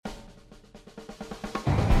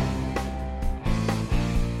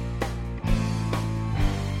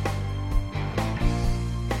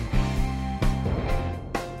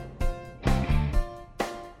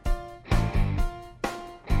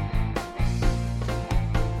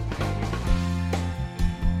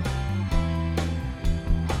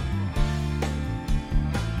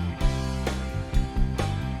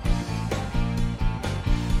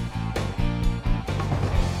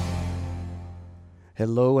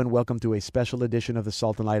Hello and welcome to a special edition of the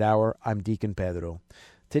Salt and Light Hour. I'm Deacon Pedro.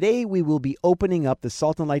 Today we will be opening up the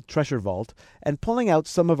Salt and Light Treasure Vault and pulling out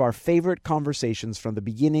some of our favorite conversations from the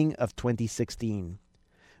beginning of 2016.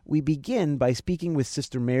 We begin by speaking with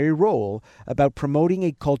Sister Mary Rowell about promoting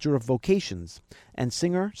a culture of vocations, and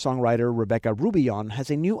singer-songwriter Rebecca Rubillon has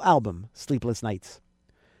a new album, Sleepless Nights.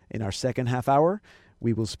 In our second half hour,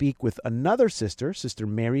 we will speak with another sister, Sister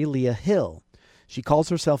Mary Leah Hill. She calls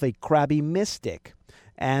herself a crabby mystic.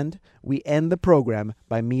 And we end the program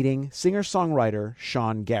by meeting singer-songwriter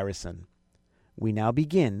Sean Garrison. We now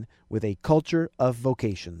begin with a culture of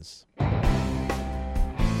vocations.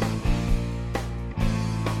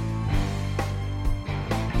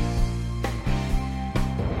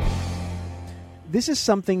 This is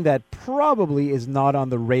something that probably is not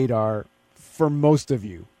on the radar for most of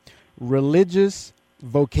you. Religious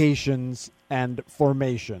vocations and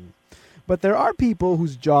formation. But there are people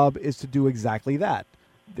whose job is to do exactly that.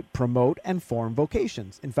 Promote and form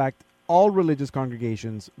vocations. In fact, all religious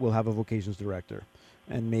congregations will have a vocations director,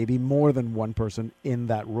 and maybe more than one person in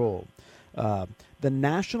that role. The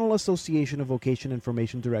National Association of Vocation and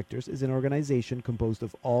Formation Directors is an organization composed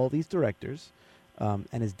of all these directors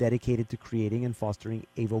and is dedicated to creating and fostering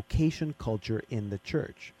a vocation culture in the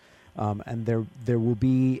church. And there will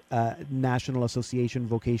be National Association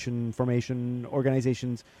Vocation Formation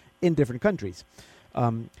organizations in different countries.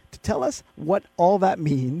 To tell us what all that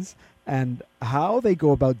means and how they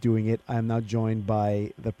go about doing it, I am now joined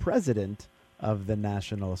by the president of the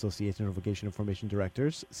National Association of Vocation and Formation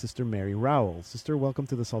Directors, Sister Mary Rowell. Sister, welcome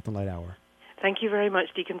to the Salt and Light Hour. Thank you very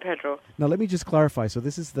much, Deacon Pedro. Now, let me just clarify. So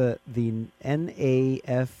this is the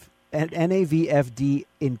NAVFD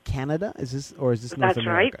in Canada? Is this North That's America? That's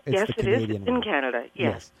right. It's yes, the it Canadian is in one. Canada.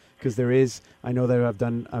 Yes. Because there is. I know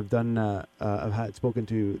that I've spoken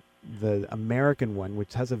to the American one,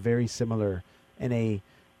 which has a very similar NA.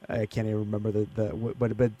 I can't even remember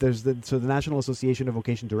but there's the National Association of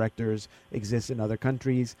Vocation Directors exists in other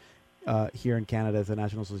countries. Here in Canada, the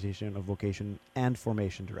National Association of Vocation and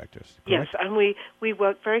Formation Directors. Correct? Yes, and we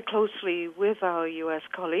work very closely with our U.S.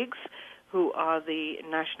 colleagues, who are the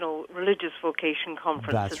National Religious Vocation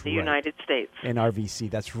Conference of the United States.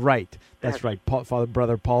 NRVC. That's right. That's right.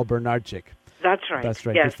 Brother Paul Bernardczyk. That's right. That's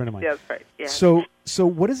right. Yes, good friend of mine. That's right. Yes. So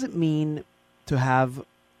what does it mean to have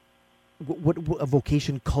what a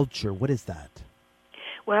vocation culture? What is that?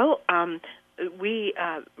 Well, we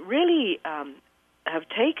really have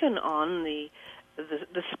taken on the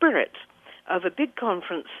spirit of a big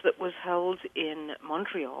conference that was held in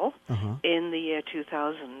Montreal in the year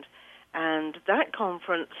 2000, and that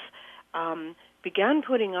conference began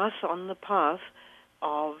putting us on the path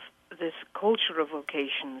of this culture of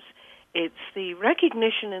vocations. It's the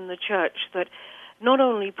recognition in the church that not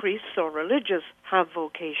only priests or religious have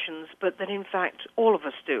vocations, but that in fact all of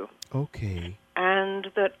us do. Okay.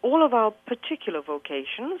 And that all of our particular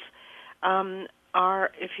vocations are,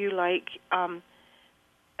 if you like, a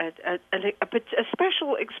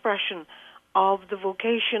special expression of the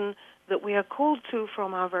vocation that we are called to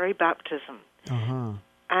from our very baptism.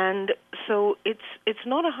 And so it's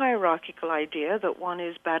not a hierarchical idea that one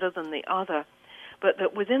is better than the other, but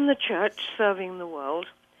that within the church serving the world,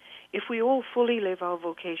 if we all fully live our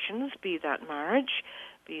vocations, be that marriage,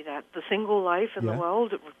 be that the single life in the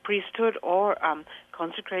world, priesthood, or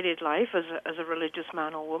consecrated life as a religious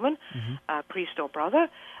man or woman, priest or brother,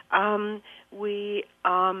 we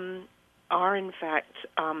are in fact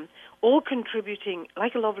all contributing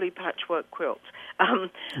like a lovely patchwork quilt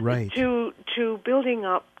right. to building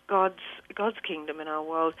up God's kingdom in our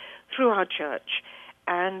world through our church.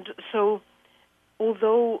 And so,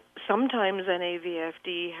 although sometimes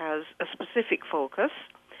NAVFD has a specific focus,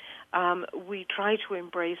 we try to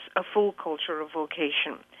embrace a full culture of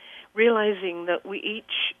vocation, realizing that we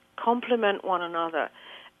each complement one another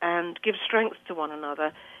and give strength to one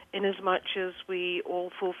another in as much as we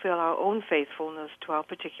all fulfill our own faithfulness to our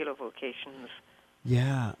particular vocations.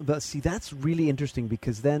 Yeah, that's really interesting,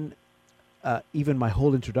 because then even my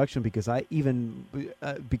whole introduction, because the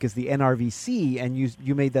NRVC, and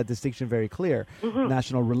you made that distinction very clear,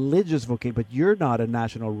 national religious vocation, but you're not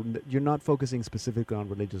focusing specifically on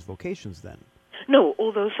religious vocations then. No,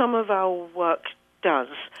 although some of our work does,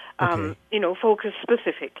 focus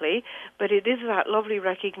specifically, but it is that lovely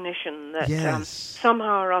recognition that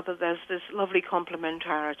somehow or other there's this lovely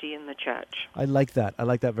complementarity in the church. I like that. I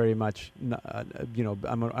like that very much.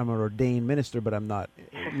 I'm an ordained minister, but I'm not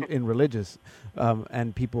in religious,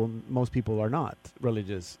 and most people are not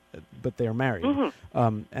religious, but they are married,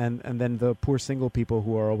 and then the poor single people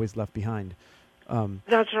who are always left behind.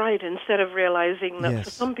 That's right. Instead of realizing that Yes.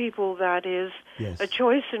 for some people that is Yes. a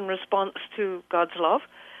choice in response to God's love,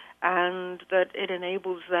 and that it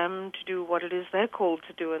enables them to do what it is they're called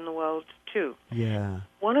to do in the world too. Yeah.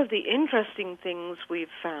 One of the interesting things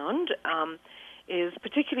we've found is,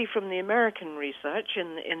 particularly from the American research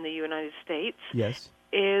in the United States, Yes.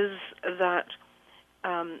 is that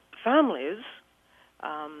families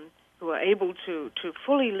who are able to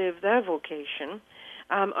fully live their vocation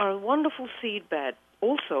are a wonderful seedbed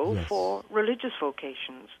also Yes. for religious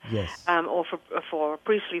vocations Yes. or for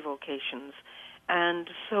priestly vocations. And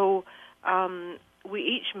so we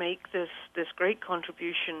each make this great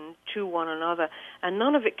contribution to one another, and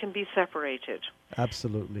none of it can be separated.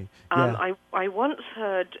 Absolutely. Yeah. I once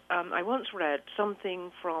read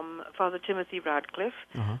something from Father Timothy Radcliffe,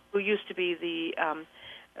 Uh-huh. who used to be the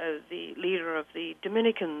leader of the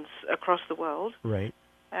Dominicans across the world, Right.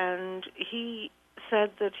 and he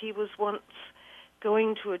said that he was once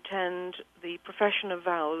going to attend the profession of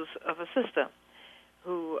vows of a sister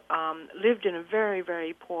who lived in a very,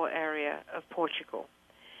 very poor area of Portugal.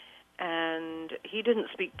 And he didn't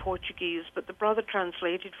speak Portuguese, but the brother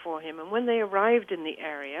translated for him. And when they arrived in the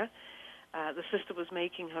area, the sister was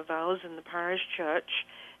making her vows in the parish church,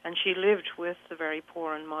 and she lived with the very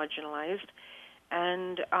poor and marginalized.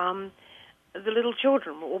 And the little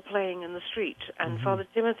children were all playing in the street. And Father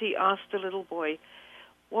Timothy asked the little boy,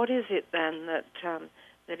 "What is it then that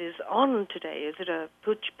is on today? Is it a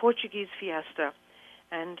Portuguese fiesta?"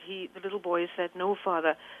 And the little boy said, "No,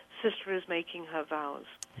 Father, Sister is making her vows."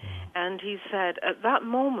 And he said, at that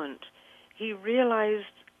moment, he realized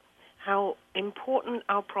how important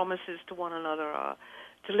our promises to one another are,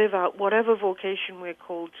 to live out whatever vocation we're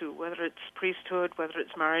called to, whether it's priesthood, whether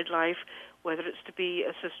it's married life, whether it's to be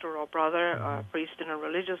a sister or brother or a priest in a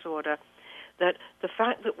religious order, that the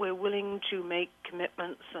fact that we're willing to make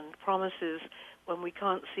commitments and promises when we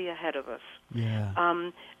can't see ahead of us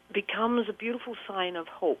becomes a beautiful sign of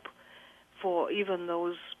hope for even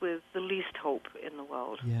those with the least hope in the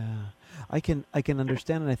world. Yeah, I can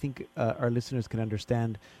understand, and I think our listeners can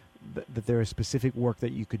understand that there is specific work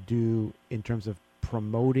that you could do in terms of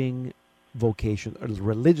promoting vocation, or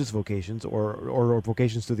religious vocations, or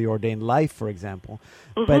vocations to the ordained life, for example.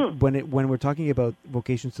 But when we're talking about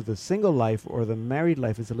vocations to the single life or the married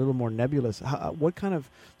life, it's a little more nebulous. What kind of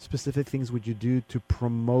specific things would you do to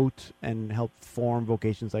promote and help form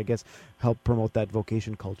vocations? I guess help promote that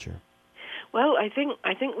vocation culture. Well, I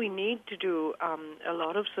think we need to do a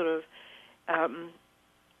lot of sort of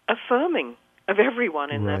affirming of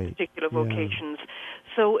everyone in their particular vocations.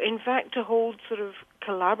 So, in fact, to hold sort of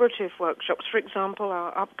collaborative workshops, for example,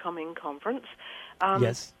 our upcoming conference,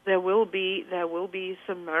 there will be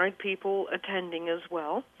some married people attending as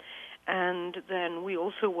well. And then we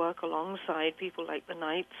also work alongside people like the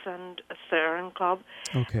Knights and a Saran Club.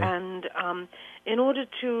 Okay. And in order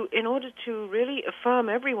to really affirm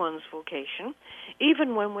everyone's vocation,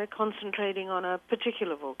 even when we're concentrating on a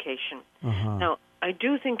particular vocation. Now, I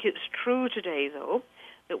do think it's true today, though,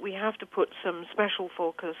 that we have to put some special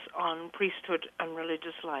focus on priesthood and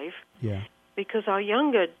religious life, because our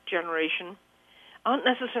younger generation aren't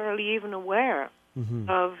necessarily even aware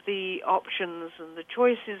of the options and the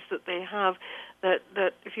choices that they have that,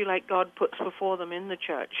 if you like, God puts before them in the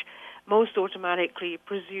church. Most automatically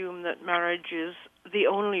presume that marriage is the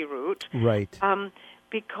only route. Right.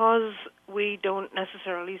 Because we don't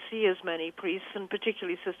necessarily see as many priests, and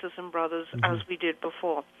particularly sisters and brothers, as we did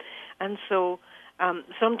before. And so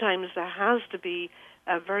sometimes there has to be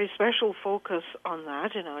a very special focus on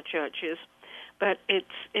that in our churches, but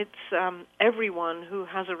it's everyone who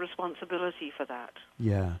has a responsibility for that.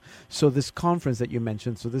 Yeah. So this conference that you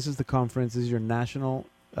mentioned, so this is the conference, this is your national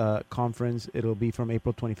conference. It'll be from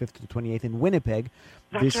April 25th to the 28th in Winnipeg.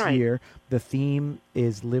 That's right. Year. The theme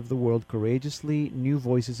is Live the World Courageously, New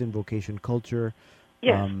Voices in Vocation Culture.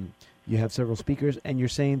 Yes. You have several speakers, and you're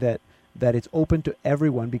saying that it's open to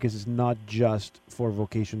everyone because it's not just for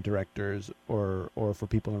vocation directors or for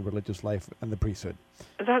people in religious life and the priesthood.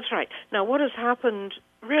 That's right. Now, what has happened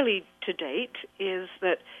really to date is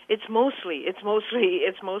that it's mostly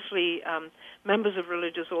members of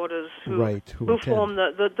religious orders who form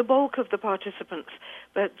the bulk of the participants.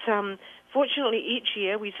 But fortunately, each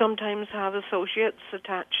year we sometimes have associates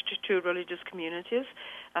attached to religious communities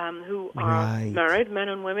who are married, men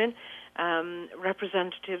and women,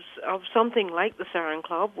 representatives of something like the Saran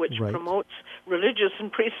Club, which promotes religious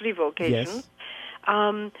and priestly vocations.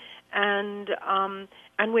 Yes.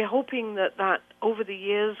 And we're hoping that over the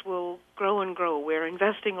years will grow and grow. We're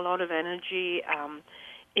investing a lot of energy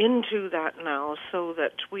into that now so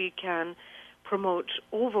that we can promote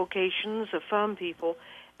all vocations, affirm people,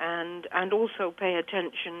 and also pay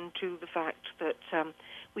attention to the fact that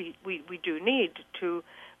we do need to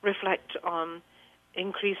reflect on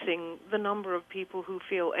increasing the number of people who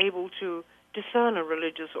feel able to discern a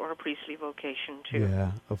religious or a priestly vocation too.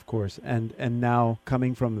 Yeah, of course. And now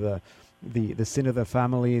coming from the sin of the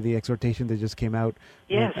family, the exhortation that just came out,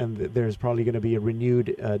 yes. and there's probably going to be a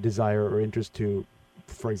renewed desire or interest to,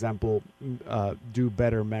 for example, do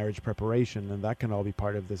better marriage preparation, and that can all be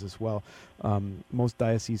part of this as well. Most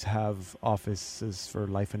dioceses have offices for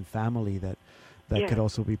life and family that could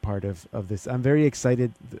also be part of this. I'm very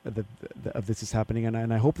excited that of this is happening,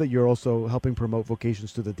 and I hope that you're also helping promote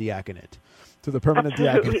vocations to the diaconate, to the permanent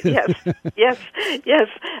Absolutely. diaconate. yes,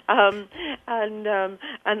 and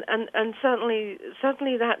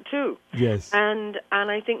certainly that too. Yes, and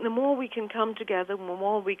I think the more we can come together, the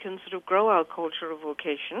more we can sort of grow our culture of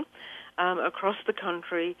vocation across the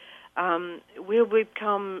country. We'll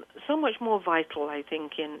become so much more vital, I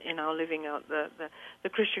think, in our living out the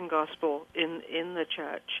Christian gospel in the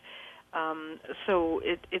church. So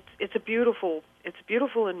it's a beautiful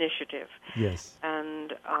initiative. Yes,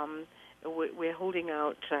 and we're holding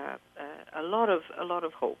out a lot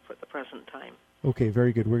of hope at the present time. Okay,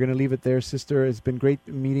 very good. We're going to leave it there, Sister. It's been great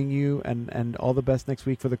meeting you, and all the best next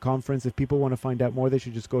week for the conference. If people want to find out more, they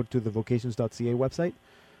should just go to the vocations.ca website.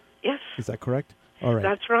 Yes, is that correct? All right.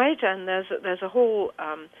 That's right, and there's a whole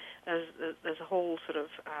there's a whole sort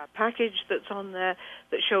of package that's on there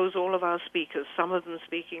that shows all of our speakers. Some of them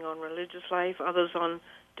speaking on religious life, others on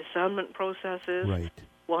discernment processes, right.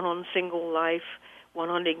 One on single life, one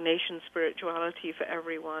on Ignatian spirituality for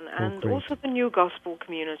everyone, and also the new gospel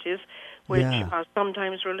communities, which are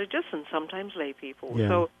sometimes religious and sometimes lay people.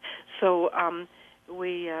 Yeah. So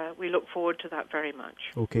we look forward to that very much.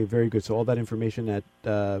 Okay, very good. So all that information at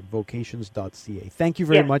vocations.ca. Thank you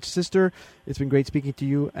very much, Sister. It's been great speaking to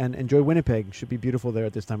you, and enjoy Winnipeg. Should be beautiful there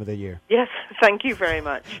at this time of the year. Yes, thank you very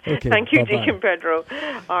much. Okay, thank you, bye-bye. Deacon Pedro.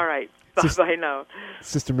 All right. Bye-bye now.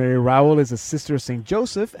 Sister Mary Rowell is a Sister of St.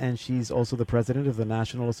 Joseph, and she's also the president of the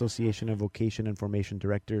National Association of Vocation and Formation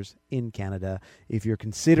Directors in Canada. If you're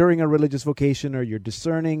considering a religious vocation, or you're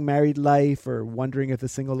discerning married life, or wondering if the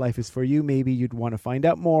single life is for you, maybe you'd want to find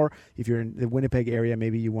out more. If you're in the Winnipeg area,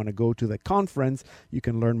 maybe you want to go to the conference. You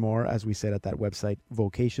can learn more, as we said, at that website,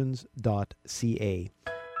 vocations.ca.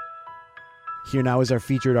 Here now is our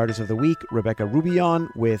featured artist of the week, Rebecca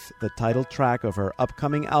Rubillon, with the title track of her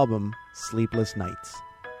upcoming album, Sleepless Nights.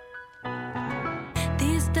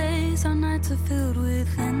 These days our nights are filled with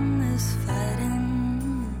endless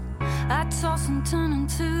fighting. I toss and turn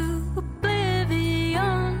into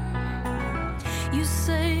oblivion. You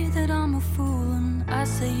say that I'm a fool and I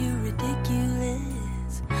say you're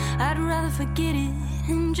ridiculous. I'd rather forget it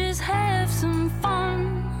and just have some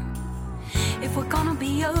fun. If we're gonna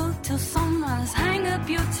be up till sunrise, hang up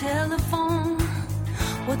your telephone.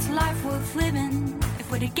 What's life worth living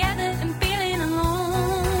if we're together and feeling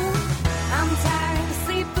alone? I'm tired of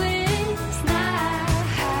sleepless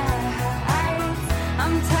nights.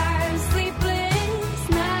 I'm tired of sleepless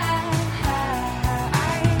nights.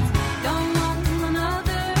 Don't want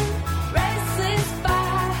another restless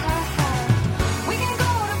fight. We can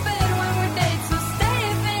go to bed when we're dead, so stay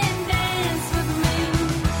up and dance with me.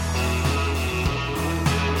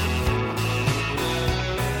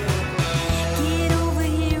 Get over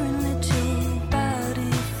here and let your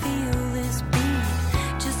body feel this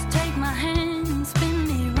beat. Just take my hand and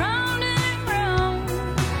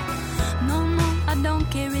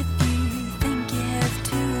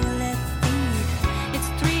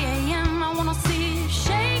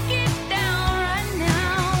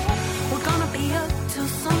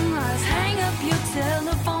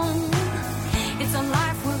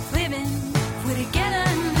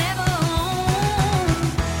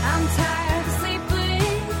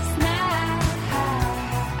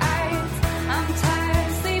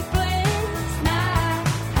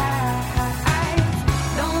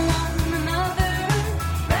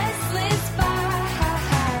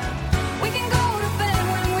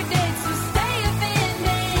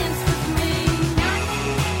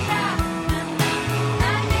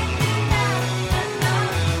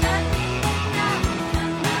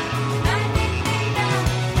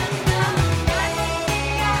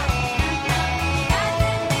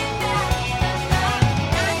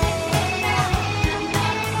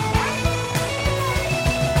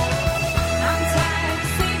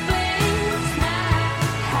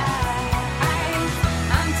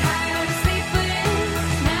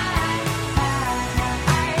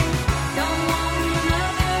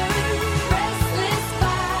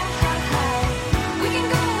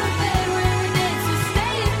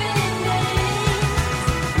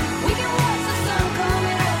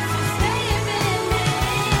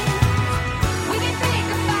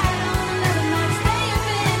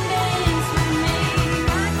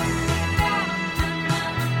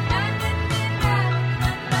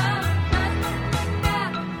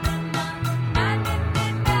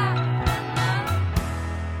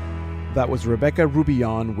That was Rebecca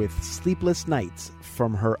Rubillon with Sleepless Nights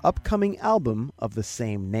from her upcoming album of the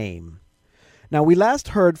same name. Now, we last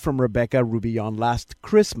heard from Rebecca Rubillon last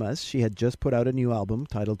Christmas. She had just put out a new album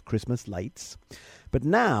titled Christmas Lights. But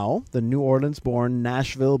now, the New Orleans-born,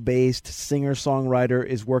 Nashville-based singer-songwriter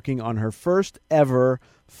is working on her first ever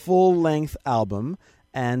full-length album,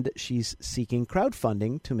 and she's seeking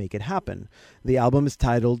crowdfunding to make it happen. The album is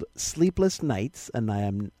titled Sleepless Nights, and I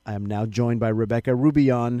am now joined by Rebecca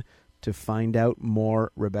Rubillon to find out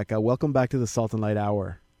more. Rebecca, welcome back to the Salt and Light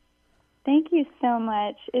Hour. Thank you so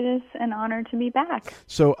much. It is an honor to be back.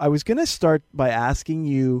 So I was going to start by asking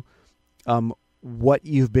you what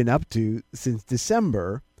you've been up to since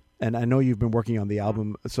December, and I know you've been working on the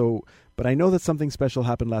album. But I know that something special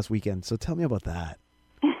happened last weekend. So tell me about that.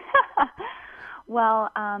 Well,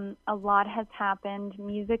 a lot has happened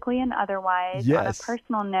musically and otherwise. Yes. On a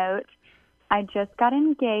personal note, I just got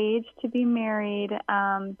engaged to be married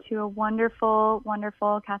to a wonderful,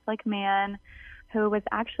 wonderful Catholic man who was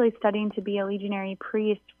actually studying to be a legionary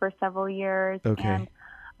priest for several years. Okay.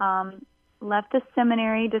 And left the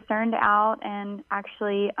seminary, discerned out, and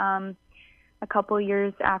actually a couple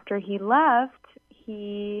years after he left,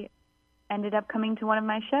 he ended up coming to one of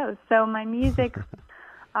my shows. So my music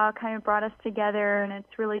kind of brought us together, and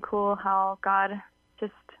it's really cool how God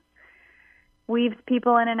just weaves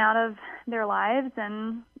people in and out of their lives.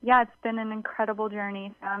 And yeah, it's been an incredible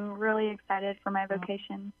journey. So I'm really excited for my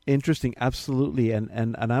vocation. Interesting. Absolutely.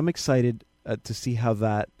 And I'm excited to see how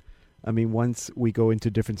that, I mean, once we go into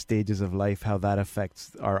different stages of life, how that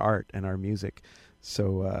affects our art and our music.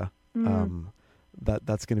 So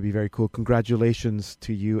that's going to be very cool. Congratulations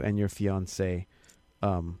to you and your fiancé.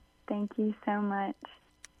 Thank you so much.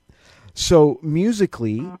 So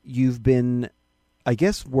musically, you've been, I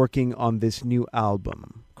guess, working on this new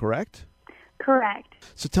album, correct? Correct.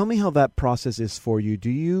 So tell me how that process is for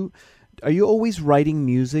you. Are you always writing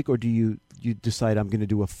music, or do you decide I'm going to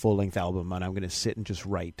do a full-length album and I'm going to sit and just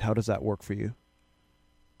write? How does that work for you?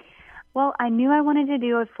 Well, I knew I wanted to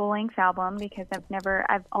do a full-length album because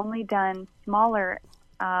I've only done smaller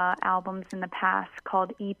albums in the past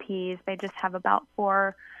called EPs. They just have about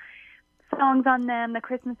 4 songs on them. The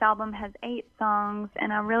Christmas album has 8 songs,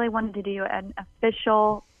 and I really wanted to do an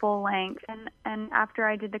official full length. And after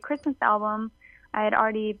I did the Christmas album, I had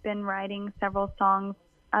already been writing several songs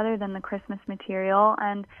other than the Christmas material.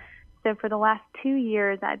 And so for the last 2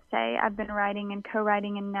 years, I'd say I've been writing and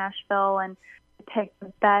co-writing in Nashville and picked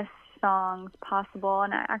the best songs possible.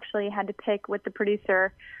 And I actually had to pick with the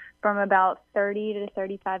producer from about 30 to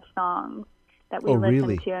 35 songs that we listened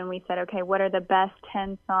really? to, and we said, okay, what are the best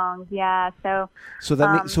 10 songs? Yeah, so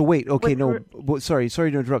that means, so wait, okay, sorry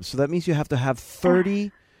to interrupt. So that means you have to have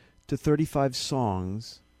 30 to 35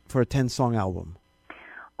 songs for a 10-song album.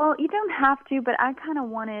 Well, you don't have to, but I kind of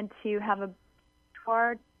wanted to have a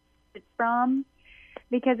tour from,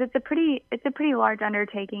 because it's a pretty large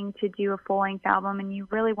undertaking to do a full-length album, and you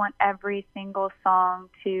really want every single song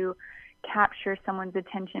to capture someone's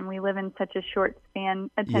attention. We live in such a short span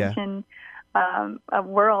attention a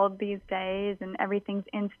world these days, and everything's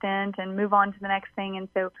instant and move on to the next thing. And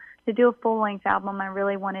so to do a full-length album, I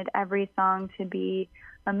really wanted every song to be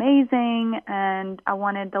amazing, and I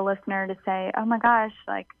wanted the listener to say, oh my gosh,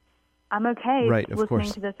 like, I'm okay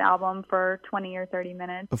listening to this album for 20 or 30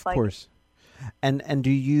 minutes. Of course. And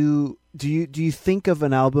do you think of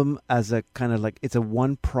an album as a kind of like it's a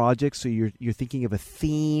one project, so you're thinking of a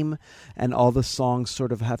theme and all the songs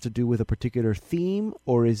sort of have to do with a particular theme,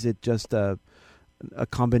 or is it just a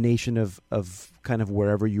combination of kind of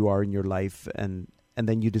wherever you are in your life and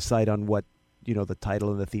then you decide on what, you know, the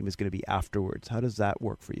title and the theme is going to be afterwards? How does that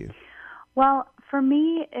work for you? Well, for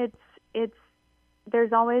me, it's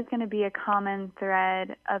there's always going to be a common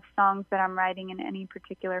thread of songs that I'm writing in any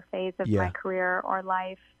particular phase of my career or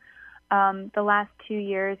life. The last 2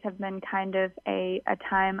 years have been kind of a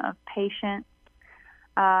time of patience.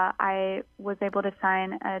 I was able to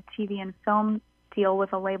sign a TV and film deal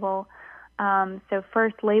with a label. So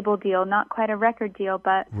first label deal, not quite a record deal,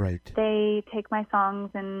 but they take my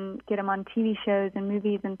songs and get them on TV shows and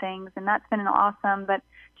movies and things, and that's been awesome. But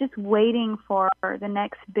just waiting for the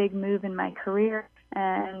next big move in my career,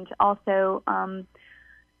 and also,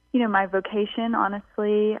 my vocation,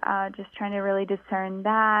 honestly, just trying to really discern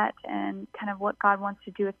that and kind of what God wants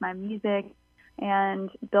to do with my music, and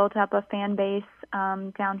built up a fan base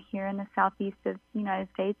down here in the southeast of the United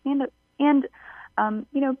States and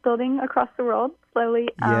building across the world slowly.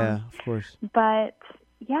 Of course. But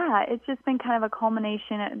yeah, it's just been kind of a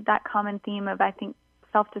culmination, that common theme of, I think,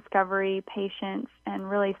 self-discovery, patience, and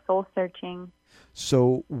really soul-searching.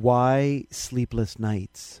 So why Sleepless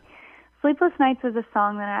Nights? Sleepless Nights was a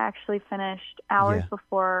song that I actually finished hours Yeah.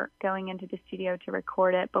 before going into the studio to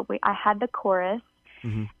record it. But I had the chorus,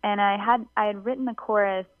 Mm-hmm. and I had written the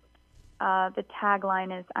chorus. The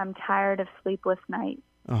tagline is "I'm tired of sleepless nights,"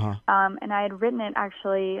 Uh-huh. and I had written it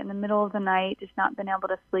actually in the middle of the night, just not been able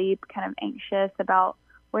to sleep, kind of anxious about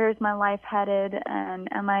where's my life headed, and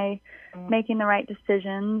am I making the right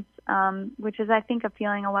decisions, which is, I think, a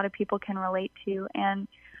feeling a lot of people can relate to. And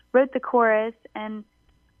wrote the chorus, and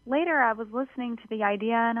later I was listening to the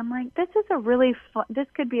idea, and I'm like, this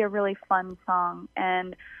could be a really fun song.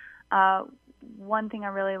 And one thing I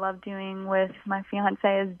really love doing with my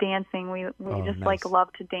fiance is dancing. We just nice. like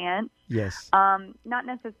love to dance. Yes. Not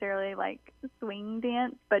necessarily like swing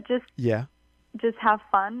dance, but just have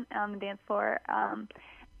fun on the dance floor.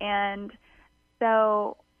 And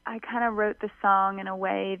so I kind of wrote the song in a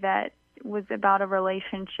way that was about a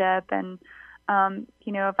relationship, and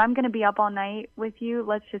if I'm going to be up all night with you,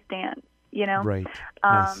 let's just dance, Right.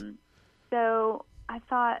 Nice. So I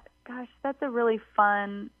thought, gosh, that's a really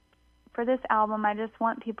fun, for this album, I just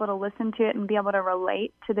want people to listen to it and be able to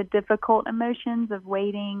relate to the difficult emotions of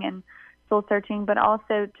waiting and soul searching, but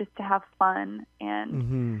also just to have fun.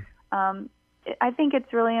 And I think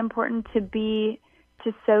it's really important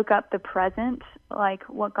to soak up the present, like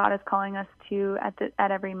what God is calling us to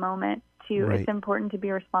at every moment. Right. It's important to be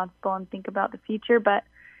responsible and think about the future, but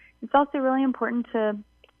it's also really important to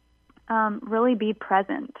really be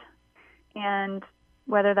present. And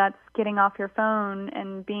whether that's getting off your phone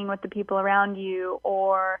and being with the people around you,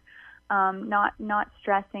 or not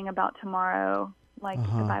stressing about tomorrow, like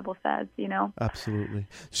the Bible says, Absolutely.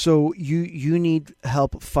 So you need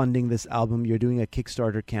help funding this album. You're doing a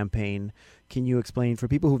Kickstarter campaign. Can you explain, for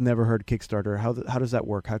people who've never heard Kickstarter, how does that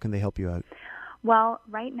work? How can they help you out? Well,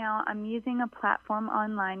 right now I'm using a platform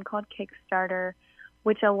online called Kickstarter,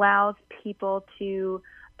 which allows people to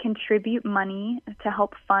contribute money to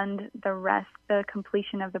help fund the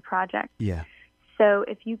completion of the project. Yeah. So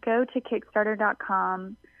if you go to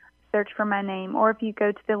Kickstarter.com, search for my name, or if you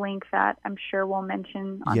go to the link that I'm sure we'll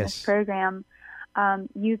mention on this program,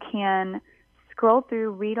 you can scroll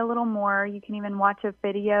through, read a little more. You can even watch a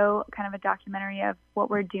video, kind of a documentary of what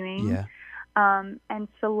we're doing, and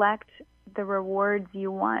select the rewards you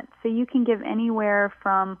want. So you can give anywhere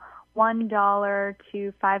from $1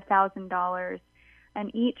 to $5,000.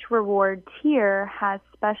 And each reward tier has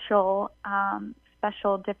special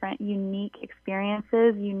different unique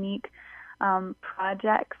experiences, unique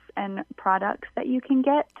projects and products that you can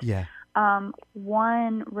get. Yeah.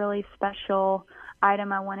 One really special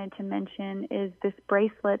item I wanted to mention is this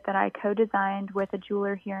bracelet that I co-designed with a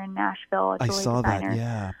jeweler here in Nashville, a jewelry designer. That.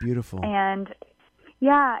 Yeah, beautiful. And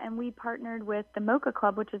we partnered with the Mocha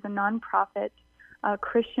Club, which is a nonprofit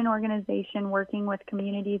Christian organization working with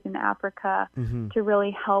communities in Africa to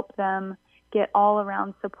really help them get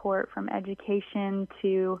all-around support, from education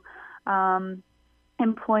to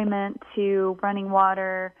employment to running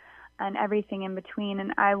water and everything in between.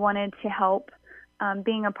 And I wanted to help,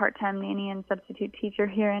 being a part-time nanny and substitute teacher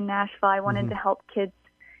here in Nashville, I wanted to help kids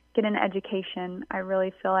get an education. I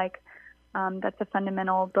really feel like that's a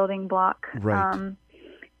fundamental building block. Right.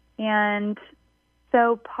 And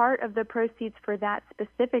so part of the proceeds for that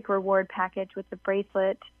specific reward package with the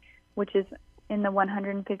bracelet, which is in the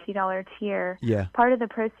 $150 tier, part of the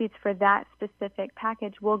proceeds for that specific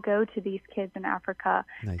package will go to these kids in Africa.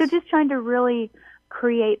 Nice. So just trying to really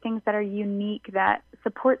create things that are unique, that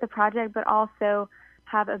support the project, but also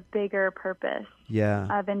have a bigger purpose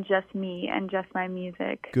than just me and just my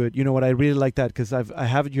music. Good. You know what? I really like that, because that's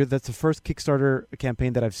the first Kickstarter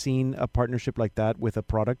campaign that I've seen a partnership like that with a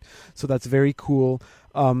product. So that's very cool.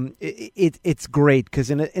 It's great,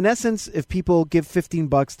 because in essence, if people give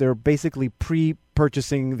 $15, they're basically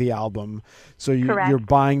pre-purchasing the album. So you're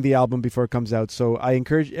buying the album before it comes out. So I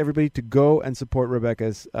encourage everybody to go and support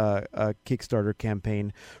Rebecca's Kickstarter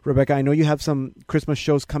campaign. Rebecca, I know you have some Christmas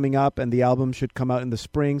shows coming up, and the album should come out in the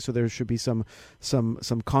spring. So there should be some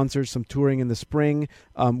concerts, some touring in the spring.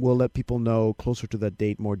 We'll let people know closer to that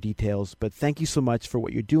date more details. But thank you so much for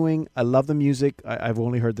what you're doing. I love the music. I've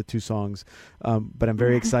only heard the 2 songs, but I'm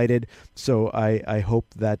very excited. So I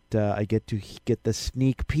hope that I get to get the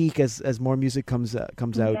sneak peek as more music comes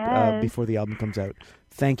out before the album comes out.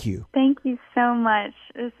 Thank you. Thank you so much.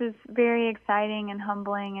 This is very exciting and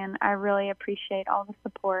humbling, and I really appreciate all the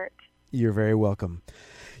support. You're very welcome.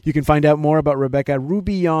 You can find out more about Rebecca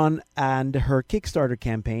Rubillon and her Kickstarter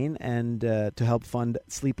campaign, and to help fund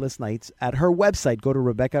Sleepless Nights at her website. Go to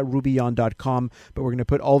RebeccaRubillon.com, but we're going to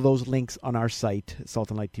put all those links on our site,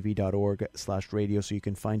 saltandlighttv.org/radio, so you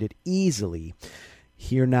can find it easily.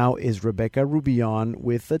 Here now is Rebecca Rubillon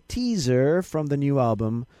with a teaser from the new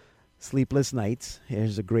album, Sleepless Nights.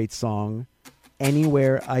 Here's a great song,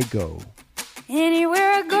 Anywhere I Go.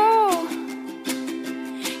 Anywhere I go,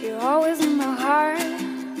 you're always in my heart.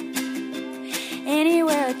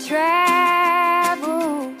 Anywhere I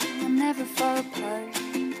travel, I'll never fall apart.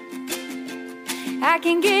 I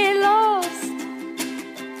can get lost,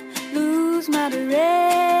 lose my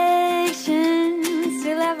direction,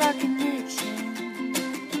 still have our connection.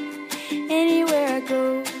 Anywhere I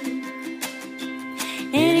go,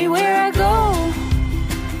 anywhere I go,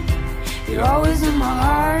 you're always in my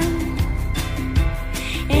heart.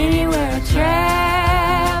 Anywhere I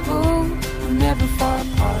travel, we'll never fall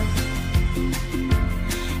apart.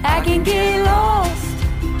 I can get lost,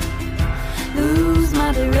 lose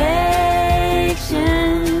my direction,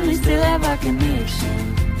 we still have our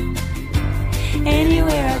connection.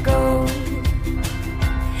 Anywhere I go,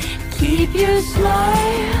 keep your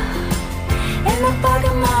smile in the back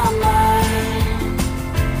of my mind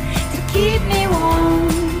to keep me warm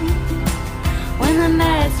when the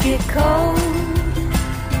nights get cold.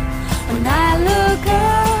 When I look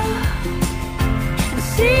up and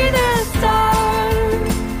see the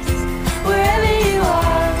stars, wherever you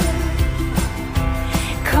are,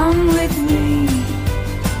 come with me.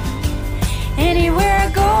 Anywhere I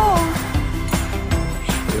go,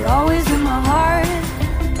 you're always in my heart.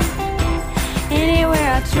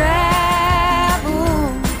 Anywhere I travel,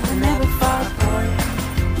 I'll never fall apart.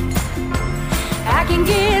 I can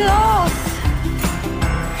get lost,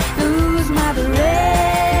 lose my direction,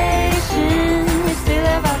 we still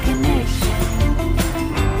have our connection.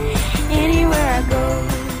 Anywhere I go.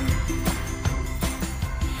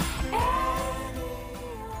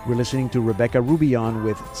 We're listening to Rebecca Rubion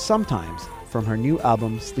with Sometimes from her new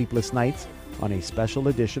album Sleepless Nights on a special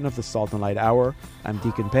edition of the Salt and Light Hour. I'm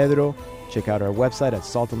Deacon Pedro. Check out our website at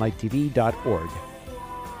saltandlighttv.org.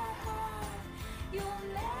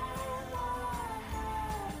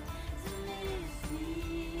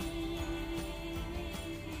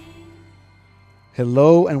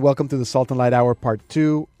 Hello and welcome to the Salt and Light Hour Part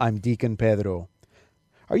 2. I'm Deacon Pedro.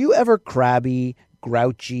 Are you ever crabby,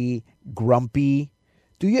 grouchy, grumpy?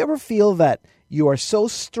 Do you ever feel that you are so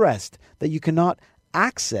stressed that you cannot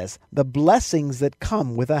access the blessings that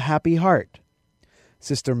come with a happy heart?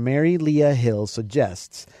 Sister Mary Leah Hill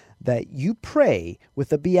suggests that you pray with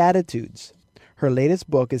the Beatitudes. Her latest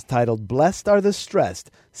book is titled Blessed Are the Stressed,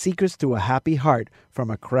 Secrets to a Happy Heart from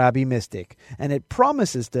a Crabby Mystic, and it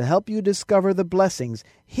promises to help you discover the blessings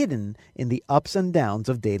hidden in the ups and downs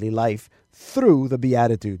of daily life through the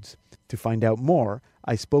Beatitudes. To find out more,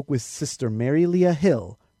 I spoke with Sister Mary Leah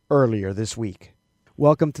Hill earlier this week.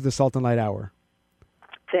 Welcome to the Salt and Light Hour.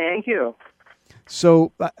 Thank you.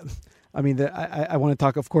 So, I want to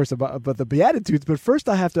talk, of course, about the Beatitudes, but first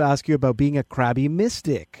I have to ask you about being a crabby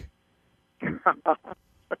mystic.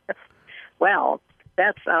 Well,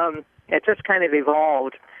 that's it just kind of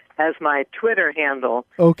evolved as my Twitter handle.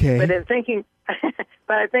 Okay. But I'm thinking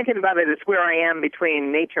about it as where I am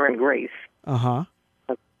between nature and grace. Uh-huh.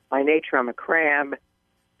 By nature, I'm a crab,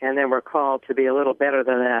 and then we're called to be a little better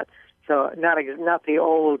than that. So not the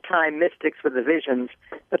old-time mystics with the visions,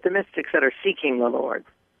 but the mystics that are seeking the Lord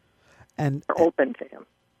and are open to Him.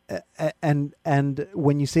 And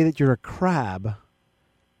when you say that you're a crab,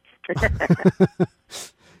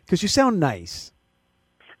 because you sound nice.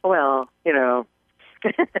 Well,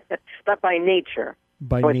 but by nature.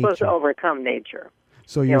 We're supposed to overcome nature.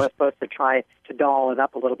 So we're supposed to try to doll it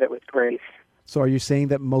up a little bit with grace. So are you saying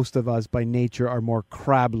that most of us by nature are more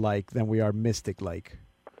crab-like than we are mystic-like?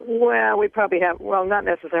 Well, we probably have, not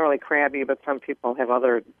necessarily crabby, but some people have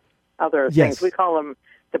other Yes. things. We call them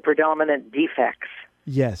the predominant defects.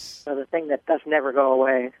 Yes. So the thing that does never go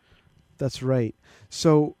away. That's right.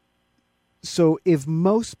 So if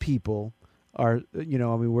most people are,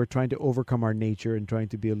 we're trying to overcome our nature and trying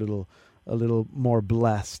to be a little more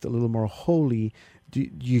blessed, a little more holy, do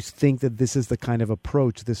you think that this is the kind of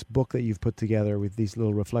approach, this book that you've put together with these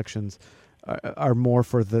little reflections, are more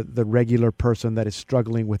for the regular person that is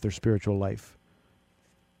struggling with their spiritual life?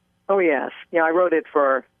 Oh, yes. I wrote it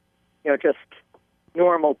for, just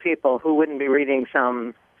normal people who wouldn't be reading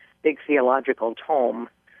some big theological tome,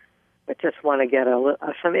 but just want to get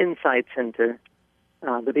some insights into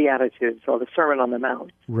the Beatitudes or the Sermon on the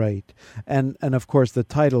Mount. Right. And of course, the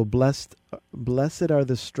title, Blessed Are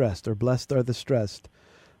the Stressed, or Blessed Are the Stressed,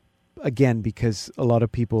 again, because a lot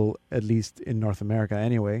of people, at least in North America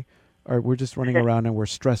anyway, we're just running around and we're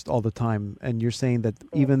stressed all the time. And you're saying that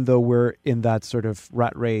even though we're in that sort of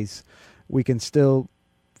rat race, we can still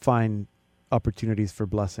find opportunities for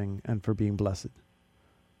blessing and for being blessed.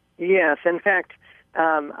 Yes. In fact,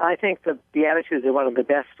 I think the Beatitudes are one of the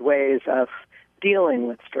best ways of dealing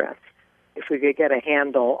with stress. if we could get a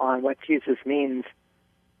handle on what Jesus means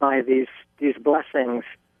by these blessings,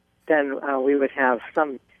 then we would have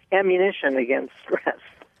some ammunition against stress.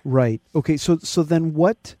 Right. Okay. So then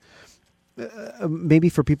what? Maybe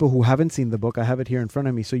for people who haven't seen the book, I have it here in front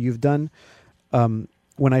of me. So you've done.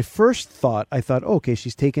 When I first thought, okay,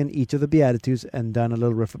 she's taken each of the Beatitudes and done a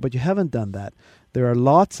little but you haven't done that. There are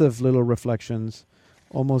lots of little reflections,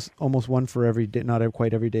 almost one for every day, not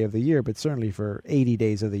quite every day of the year, but certainly for 80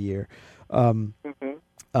 days of the year, on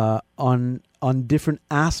different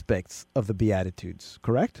aspects of the Beatitudes.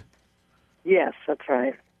 Correct? Yes, that's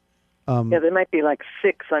right. There might be like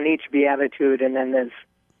 6 on each Beatitude, and then there's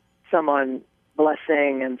some on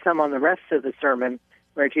blessing and some on the rest of the sermon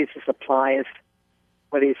where Jesus applies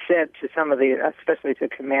what he said to some of the, especially to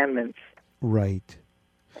commandments. Right.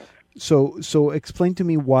 So explain to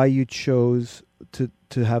me why you chose to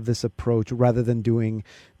have this approach rather than doing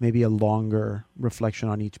maybe a longer reflection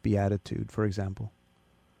on each Beatitude, for example.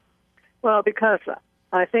 Well, because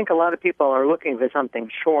I think a lot of people are looking for something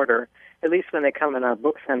shorter, at least when they come in our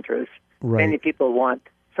book centers. Right. Many people want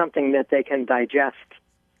something that they can digest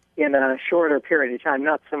in a shorter period of time,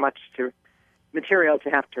 not so much material to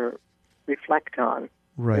have to reflect on.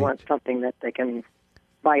 Right. They want something that they can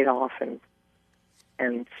bite off and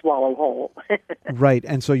swallow whole. Right.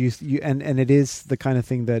 And so you and it is the kind of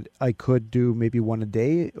thing that I could do maybe one a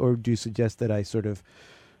day, or do you suggest that I sort of,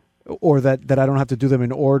 or that I don't have to do them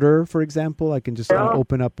in order, for example? I can just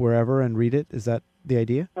open up wherever and read it. Is that the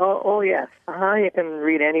idea? Oh yes. You can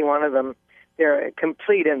read any one of them. They're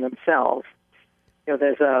complete in themselves.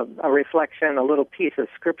 There's a reflection, a little piece of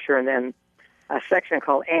scripture, and then a section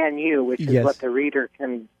called "And You," which is what the reader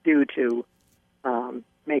can do to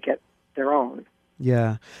make it their own.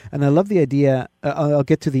 Yeah, and I love the idea. I'll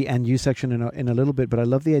get to the "And You" section in a little bit, but I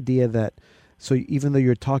love the idea that so even though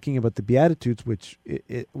you're talking about the Beatitudes,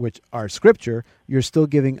 which are scripture, you're still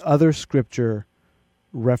giving other scripture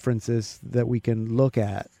references that we can look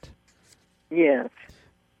at. Yes.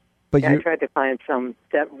 But I tried to find some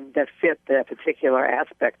that fit that particular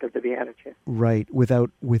aspect of the Beatitude. Right,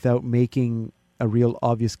 without making a real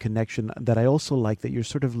obvious connection. That I also like that you're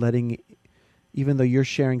sort of letting, even though you're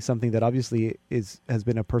sharing something that obviously has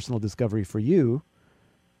been a personal discovery for you,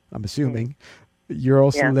 I'm assuming, you're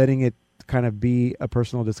also letting it kind of be a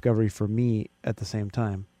personal discovery for me at the same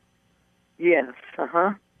time. Yes,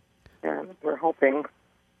 and we're hoping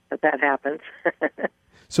that happens.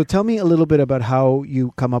 So tell me a little bit about how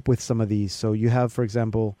you come up with some of these. So you have, for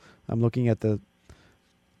example, I'm looking at the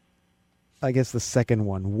second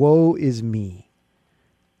one, "Woe is me."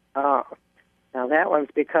 Oh, now that one's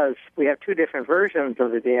because we have 2 different versions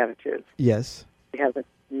of the Beatitudes. Yes.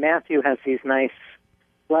 Matthew has these nice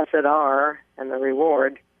 "blessed are" and the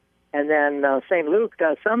reward, and then St. Luke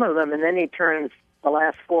does some of them, and then he turns the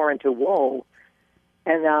last 4 into "woe."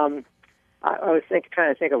 And I was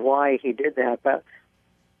trying to think of why he did that, but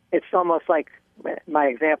it's almost like my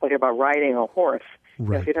example here about riding a horse.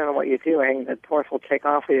 Right. If you don't know what you're doing, the horse will take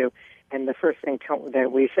off of you. And the first thing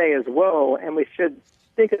that we say is "woe," and we should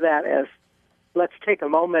think of that as, let's take a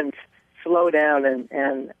moment, slow down,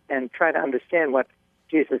 and try to understand what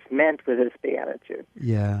Jesus meant with his Beatitude.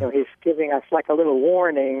 Yeah. He's giving us like a little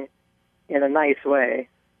warning in a nice way.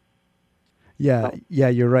 Yeah,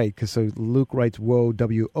 you're right. Because so Luke writes "woe,"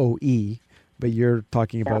 W-O-E, but you're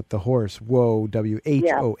talking about the horse, "woe,"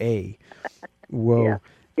 W-H-O-A. Woe.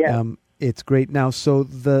 Yeah. It's great. Now, so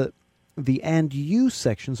the "And You"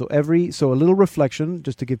 section, so a little reflection,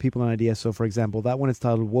 just to give people an idea. So, for example, that one is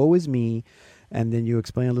titled "Woe is Me," and then you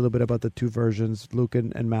explain a little bit about the 2 versions, Luke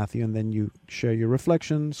and Matthew, and then you share your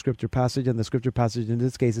reflection, scripture passage, and the scripture passage in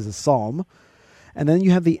this case is a psalm. And then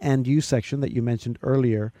you have the "And You" section that you mentioned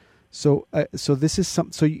earlier. So this is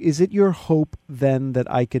So is it your hope then that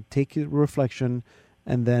I could take your reflection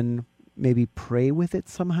and then maybe pray with it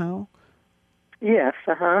somehow? Yes.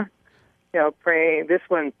 Pray. This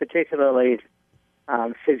one particularly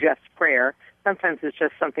suggests prayer. Sometimes it's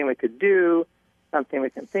just something we could do, something we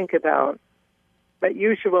can think about. But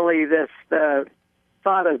usually, the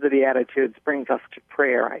thought of the Beatitudes brings us to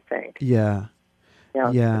prayer, I think. Yeah.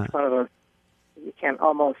 It's one of those. You can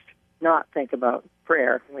almost not think about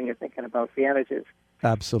prayer when you're thinking about Beatitudes.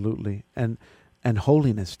 Absolutely. And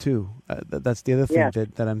holiness too. That's the other thing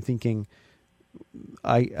that I'm thinking.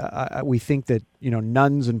 We think that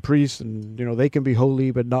nuns and priests and they can be holy,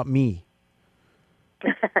 but not me.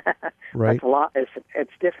 Right. That's a lot.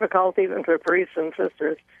 It's difficult even for priests and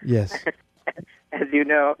sisters. Yes. As you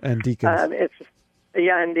know. And deacons.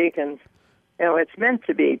 And deacons. It's meant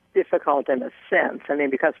to be difficult in a sense. I mean,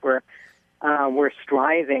 because we're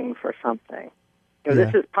striving for something.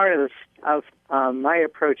 This is part of my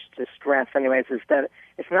approach to stress, anyways, is that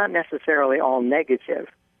it's not necessarily all negative.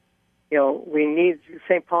 We need,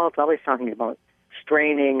 St. Paul's always talking about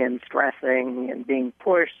straining and stressing and being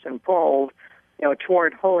pushed and pulled,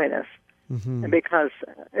 toward holiness. Mm-hmm. And because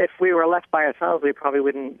if we were left by ourselves, we probably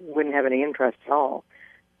wouldn't have any interest at all.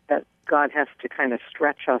 That God has to kind of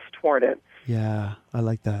stretch us toward it. Yeah, I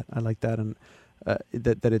like that, and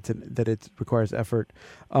that it requires effort.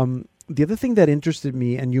 The other thing that interested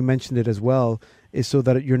me, and you mentioned it as well, is so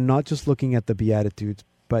that you're not just looking at the Beatitudes,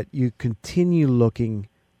 but you continue looking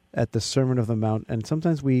at the Sermon of the Mount. And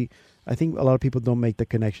sometimes I think a lot of people don't make the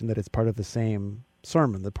connection that it's part of the same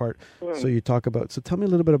sermon, the part. So you talk about, so tell me a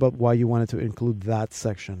little bit about why you wanted to include that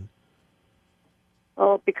section.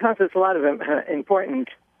 Well, because there's a lot of important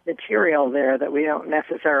material there that we don't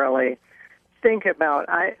necessarily think about.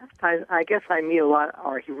 I guess I meet a lot,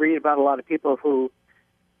 or read about a lot of people who,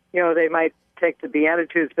 they might take the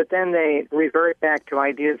Beatitudes, but then they revert back to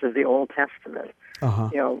ideas of the Old Testament.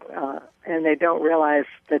 And they don't realize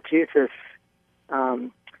that Jesus,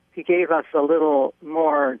 he gave us a little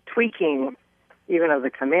more tweaking, even of the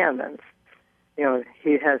commandments.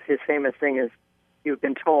 He has his famous thing is, "You've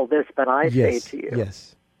been told this, but I say to you."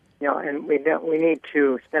 Yes. And we need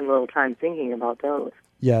to spend a little time thinking about those.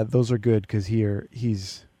 Yeah, those are good, because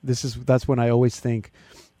that's when I always think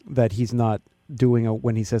that he's not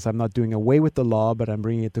when he says, "I'm not doing away with the law, but I'm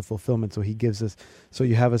bringing it to fulfillment." So he gives us, so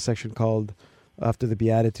you have a section called, after the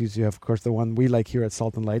Beatitudes, you have, of course, the one we like here at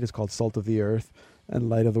Salt and Light is called Salt of the Earth and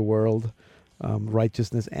Light of the World.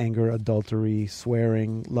 Righteousness, anger, adultery,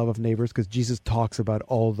 swearing, love of neighbors, because Jesus talks about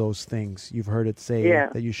all those things. You've heard it say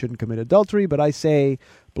that you shouldn't commit adultery, but I say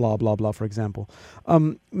blah, blah, blah, for example.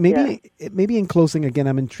 Maybe in closing, again,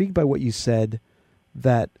 I'm intrigued by what you said,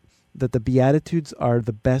 that the Beatitudes are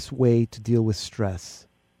the best way to deal with stress.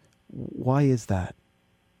 Why is that?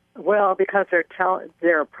 Well, because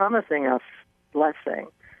they're promising us blessing,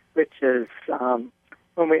 which is,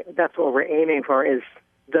 that's what we're aiming for, is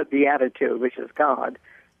the Beatitude, which is God.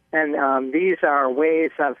 And these are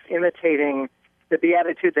ways of imitating the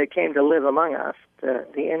Beatitude that came to live among us,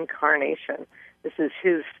 the Incarnation. This is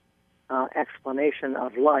his explanation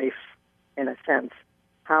of life, in a sense,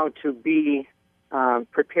 how to be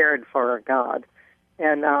prepared for God.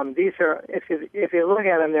 And these are, if you look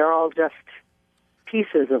at them, they're all just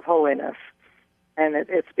pieces of holiness. And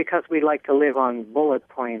it's because we like to live on bullet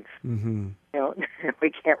points. Mm-hmm.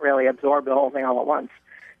 We can't really absorb the whole thing all at once.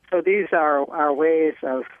 So these are ways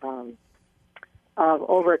of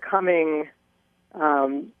overcoming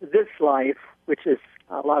this life, which is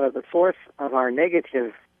a lot of the source of our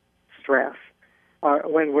negative stress.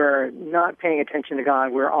 When we're not paying attention to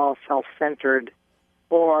God, we're all self-centered,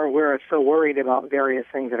 or we're so worried about various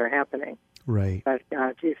things that are happening. Right. But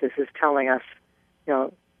Jesus is telling us,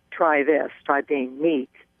 try this, try being meek,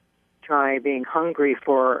 try being hungry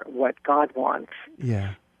for what God wants.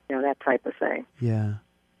 Yeah. That type of thing. Yeah.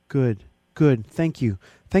 Good. Thank you.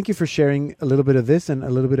 Thank you for sharing a little bit of this and a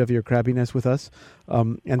little bit of your crabbiness with us.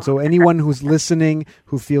 And so anyone who's listening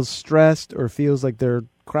who feels stressed or feels like they're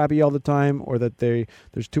crabby all the time, or that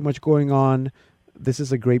there's too much going on, this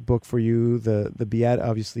is a great book for you. The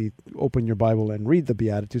obviously open your Bible and read the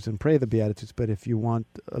Beatitudes and pray the Beatitudes. But if you want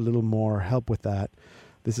a little more help with that,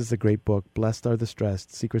 this is a great book. Blessed Are the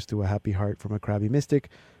Stressed, Secrets to a Happy Heart from a Crabby Mystic,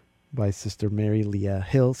 by Sister Mary Leah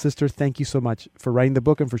Hill. Sister, thank you so much for writing the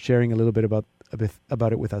book and for sharing a little bit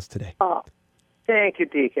about it with us today. Oh, thank you,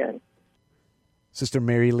 Deacon. Sister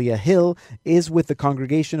Mary Leah Hill is with the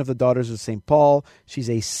Congregation of the Daughters of St. Paul. She's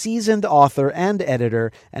a seasoned author and editor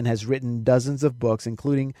and has written dozens of books,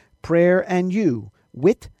 including Prayer and You,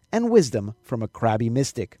 Wit and Wisdom from a Crabby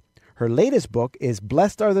Mystic. Her latest book is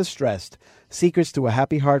Blessed Are the Stressed, Secrets to a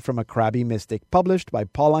Happy Heart from a Crabby Mystic, published by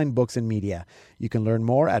Pauline Books and Media. You can learn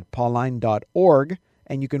more at pauline.org,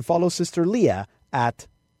 and you can follow Sister Leah at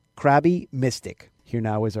Crabby Mystic. Here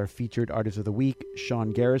now is our featured artist of the week,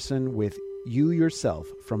 Sean Garrison, with You Yourself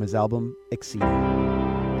from his album Exceeding.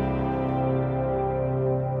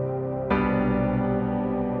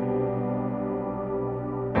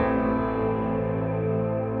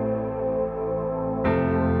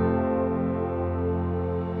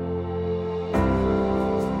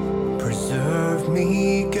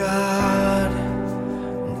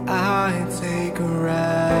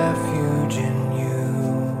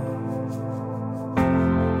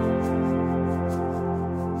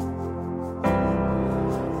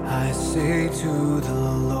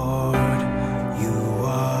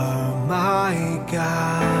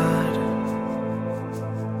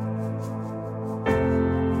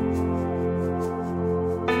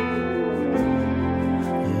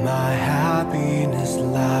 My happiness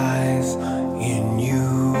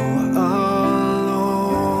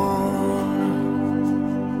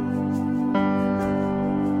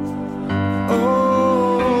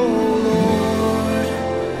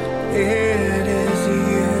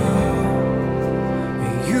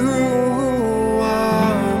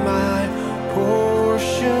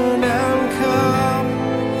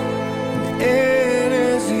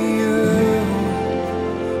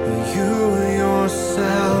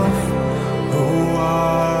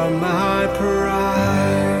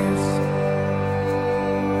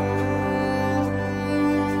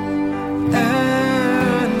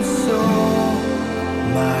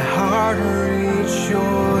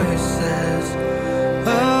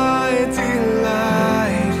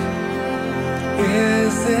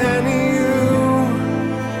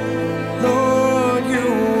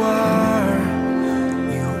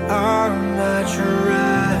my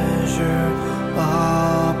treasure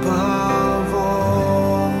above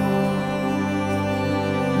all.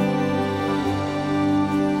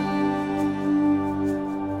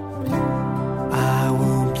 I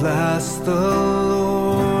will bless the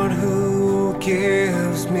Lord who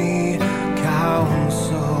gives me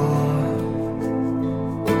counsel.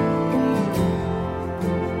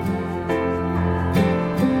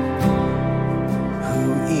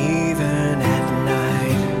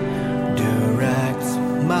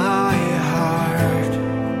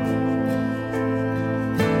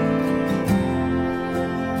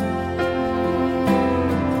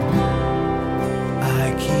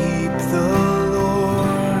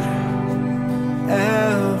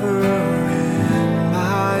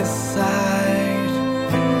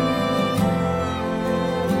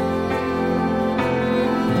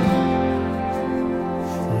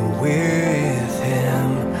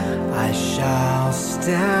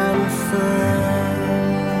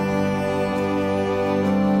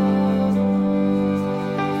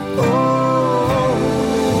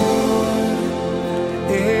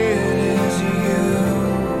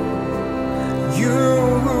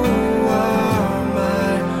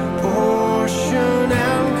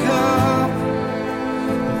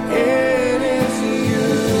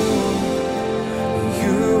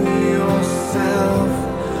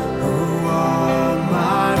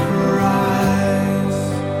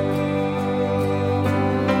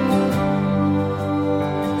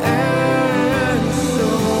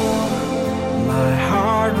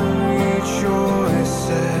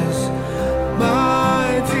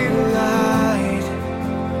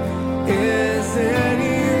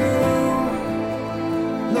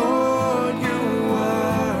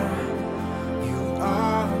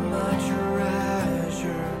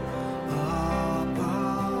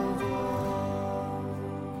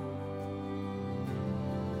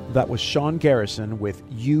 That was Sean Garrison with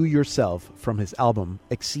You Yourself from his album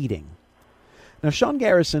Exceeding. Now, Sean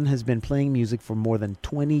Garrison has been playing music for more than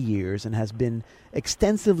 20 years and has been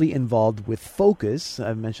extensively involved with Focus.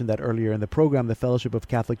 I mentioned that earlier in the program, the Fellowship of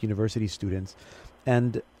Catholic University Students,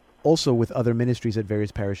 and also with other ministries at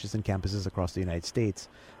various parishes and campuses across the United States.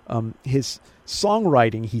 His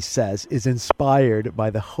songwriting, he says, is inspired by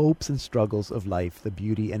the hopes and struggles of life, the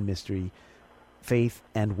beauty and mystery, faith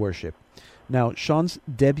and worship. Now, Sean's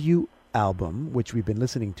debut album, which we've been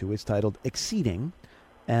listening to, is titled Exceeding.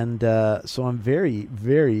 And so I'm very,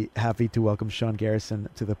 very happy to welcome Sean Garrison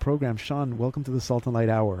to the program. Sean, welcome to the Salt and Light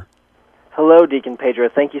Hour. Hello, Deacon Pedro.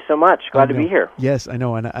 Thank you so much. Glad to be here. Yes, I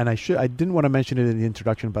know. And I didn't want to mention it in the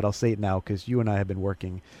introduction, but I'll say it now because you and I have been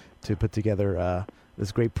working to put together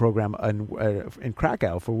this great program in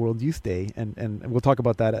Krakow for World Youth Day. And we'll talk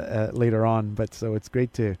about that later on. But so it's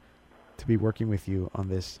great to be working with you on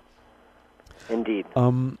this. Indeed.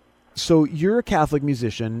 So you're a Catholic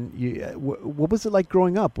musician. What was it like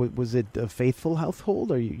growing up? Was it a faithful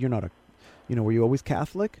household, or you're not were you always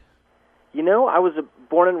Catholic? I was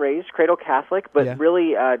born and raised cradle Catholic, but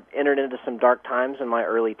really entered into some dark times in my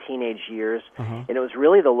early teenage years. And it was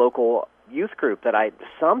really the local youth group that I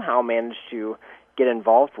somehow managed to get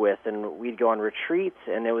involved with, and we'd go on retreats,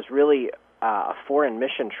 and it was really a foreign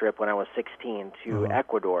mission trip when I was 16 to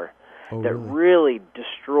Ecuador. That really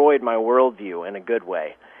destroyed my worldview in a good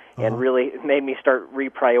way, and really made me start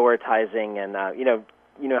reprioritizing. And you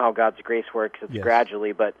know how God's grace works; it's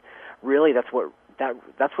gradually, but really that's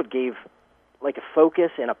what gave like a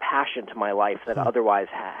focus and a passion to my life that otherwise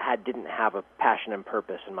didn't have a passion and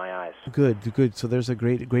purpose in my eyes. Good. So there's a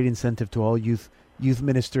great incentive to all youth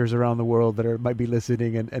ministers around the world that might be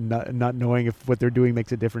listening and not knowing if what they're doing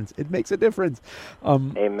makes a difference. It makes a difference.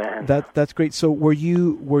 Amen. That's great. So were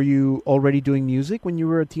you already doing music when you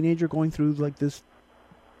were a teenager, going through like this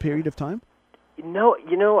period of time? No,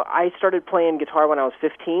 I started playing guitar when I was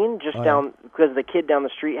 15, because the kid down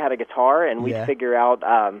the street had a guitar, and we'd figure out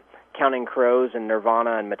Counting Crows and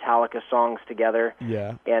Nirvana and Metallica songs together.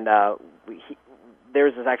 Yeah. And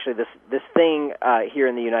there's this thing here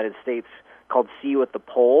in the United States called See You at the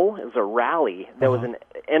Pole. It was a rally that was an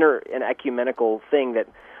ecumenical thing that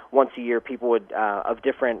once a year people would of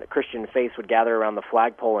different Christian faiths would gather around the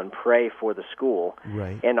flagpole and pray for the school.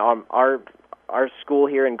 Right. And our school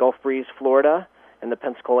here in Gulf Breeze, Florida, in the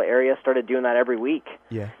Pensacola area, started doing that every week.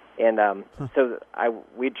 Yeah. And so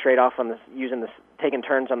we'd trade off on taking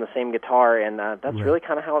turns on the same guitar, and that's really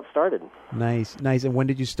kind of how it started. Nice. And when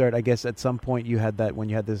did you start? I guess at some point you had that when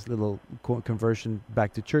you had this little conversion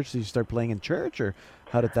back to church. Did you start playing in church, or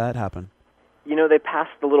how did that happen? They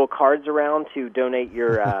passed the little cards around to donate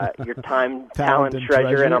your time, talent,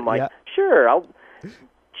 treasure, and I'm like, sure, I'll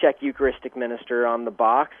check Eucharistic minister on the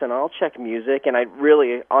box, and I'll check music. And I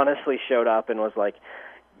really honestly showed up and was like,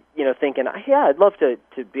 thinking, yeah, I'd love to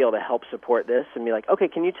be able to help support this, and be like, okay,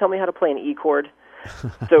 can you tell me how to play an E chord?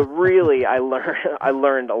 So really, I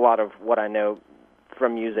learned a lot of what I know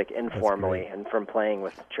from music informally and from playing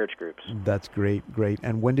with church groups. That's great.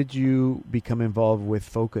 And when did you become involved with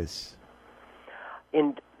Focus?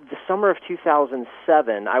 In the summer of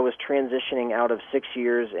 2007, I was transitioning out of 6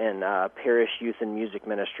 years in parish youth and music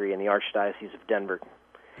ministry in the Archdiocese of Denver.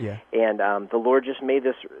 Yeah. And the Lord just made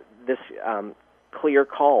this clear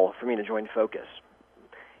call for me to join Focus.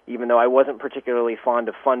 Even though I wasn't particularly fond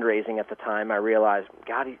of fundraising at the time, I realized,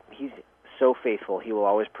 God, He's so faithful. He will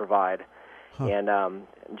always provide. Huh. And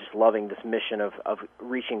just loving this mission of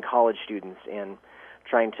reaching college students and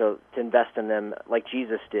trying to invest in them like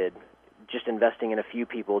Jesus did, just investing in a few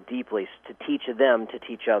people deeply to teach them to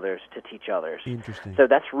teach others to teach others. Interesting. So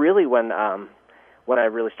that's really when I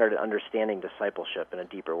really started understanding discipleship in a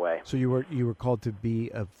deeper way. So you were called to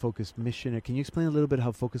be a Focus missionary. Can you explain a little bit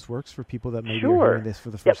how Focus works for people that maybe are hearing this for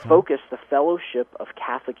the first time? Focus, the Fellowship of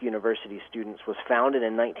Catholic University Students, was founded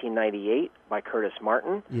in 1998 by Curtis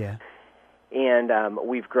Martin. Yeah. And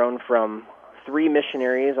we've grown from 3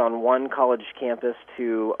 missionaries on one college campus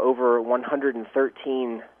to over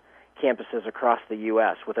 113 campuses across the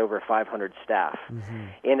U.S. with over 500 staff. Mm-hmm.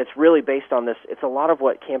 And it's really based on this. It's a lot of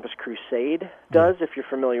what Campus Crusade does, if you're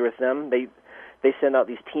familiar with them. They send out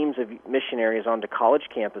these teams of missionaries onto college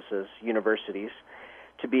campuses, universities,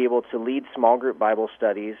 to be able to lead small group Bible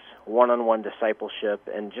studies, one-on-one discipleship,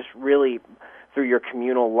 and just really through your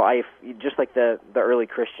communal life, just like the early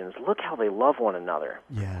Christians, look how they love one another.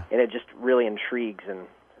 Yeah. And it just really intrigues and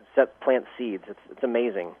plants seeds. It's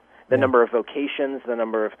amazing. The number of vocations, the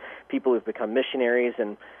number of people who've become missionaries,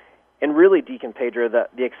 and really, Deacon Pedro,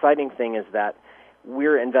 the exciting thing is that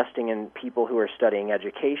we're investing in people who are studying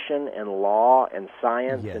education and law and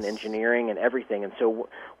science and engineering and everything. And so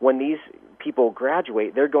when these people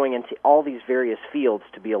graduate, they're going into all these various fields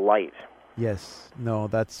to be a light. Yes. No,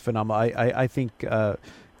 that's phenomenal. I think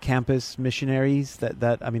campus missionaries,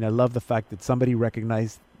 I love the fact that somebody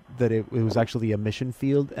recognized that it was actually a mission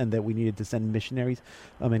field and that we needed to send missionaries.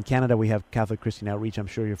 In Canada, we have Catholic Christian Outreach. I'm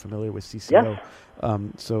sure you're familiar with CCO. Yes.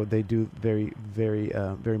 So they do very, very,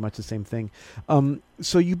 very much the same thing.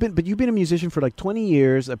 So you've been a musician for like 20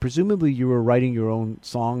 years. Presumably you were writing your own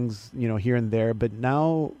songs, here and there. But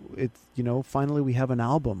now it's, finally we have an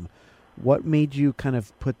album. What made you kind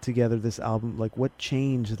of put together this album? Like, what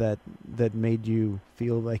changed that made you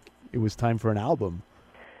feel like it was time for an album?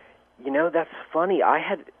 That's funny.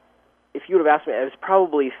 If you would have asked me, it was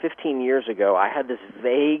probably 15 years ago, I had this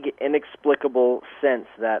vague, inexplicable sense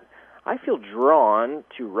that I feel drawn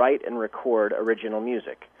to write and record original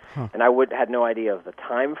music. Huh. And I had no idea of the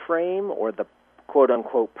time frame or the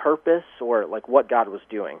quote-unquote purpose or like what God was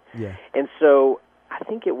doing. Yeah. And so I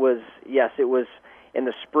think it was in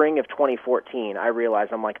the spring of 2014, I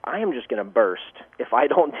realized, I am just going to burst if I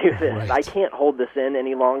don't do this. Right. I can't hold this in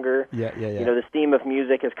any longer. Yeah. This theme of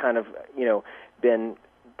music has kind of, been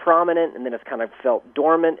prominent, and then it's kind of felt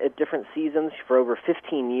dormant at different seasons for over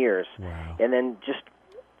 15 years. Wow. And then just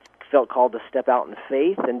felt called to step out in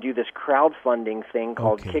faith and do this crowdfunding thing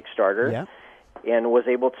called Kickstarter, and was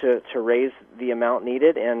able to raise the amount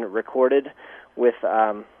needed and recorded with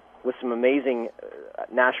some amazing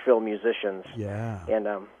Nashville musicians. Yeah. And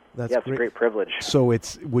it's a great privilege. So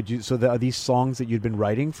are these songs that you'd been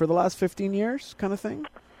writing for the last 15 years kind of thing?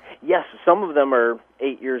 Yes, some of them are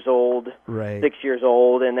 8 years old, right. 6 years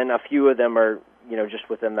old, and then a few of them are, just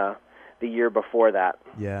within the year before that.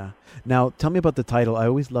 Yeah. Now, tell me about the title. I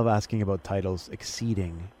always love asking about titles.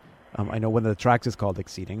 Exceeding. I know one of the tracks is called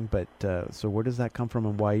Exceeding, but so where does that come from,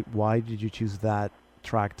 and why did you choose that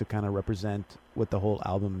track to kind of represent what the whole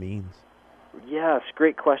album means? Yes,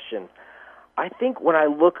 great question. I think when I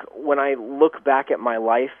look back at my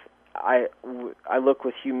life, I look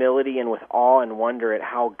with humility and with awe and wonder at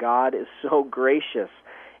how God is so gracious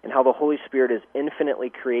and how the Holy Spirit is infinitely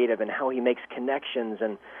creative and how He makes connections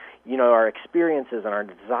and, our experiences and our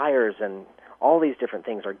desires and all these different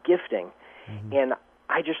things, our gifting. Mm-hmm. And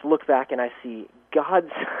I just look back and I see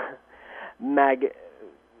God's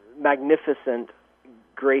magnificent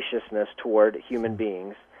graciousness toward human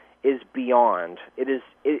beings is beyond. It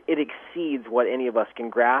exceeds what any of us can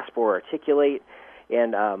grasp or articulate.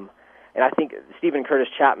 And I think Stephen Curtis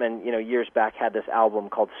Chapman, years back had this album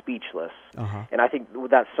called Speechless. Uh-huh. And I think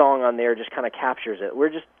that song on there just kind of captures it.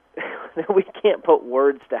 We can't put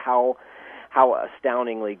words to how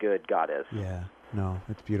astoundingly good God is. Yeah, no,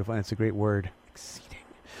 it's beautiful. And it's a great word, exceeding.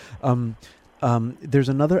 There's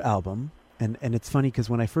another album, And it's funny because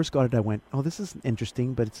when I first got it, I went, "Oh, this is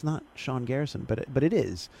interesting," but it's not Sean Garrison, but it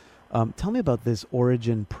is. Tell me about this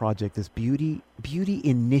Origin project, this beauty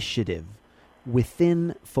initiative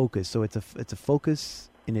within Focus. So it's a Focus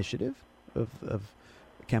initiative of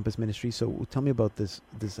campus ministry. So tell me about this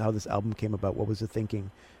how this album came about. What was the thinking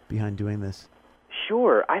behind doing this?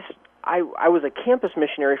 Sure. I was a campus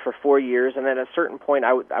missionary for 4 years, and at a certain point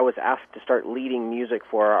I was asked to start leading music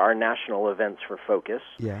for our national events for Focus.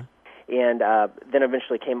 Yeah. And then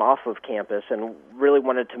eventually came off of campus and really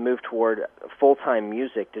wanted to move toward full-time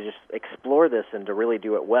music to just explore this and to really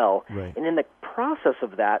do it well. Right. And in the process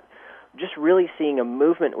of that, just really seeing a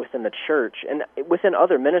movement within the church and within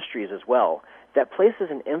other ministries as well that places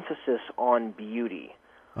an emphasis on beauty,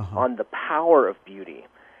 on the power of beauty.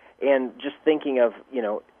 And just thinking of,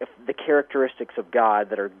 if the characteristics of God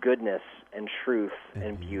that are goodness and truth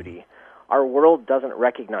and beauty. Our world doesn't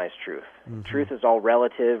recognize truth. Mm-hmm. Truth is all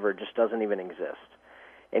relative or just doesn't even exist.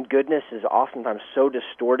 And goodness is oftentimes so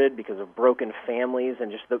distorted because of broken families and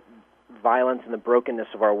just the violence and the brokenness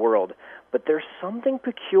of our world. But there's something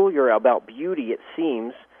peculiar about beauty, it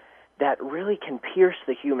seems, that really can pierce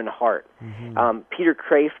the human heart. Mm-hmm. Peter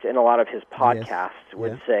Kraft, in a lot of his podcasts,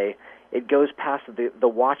 would say, it goes past the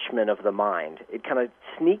watchman of the mind. It kind of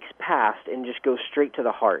sneaks past and just goes straight to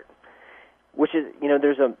the heart. Which is,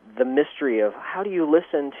 there's the mystery of how do you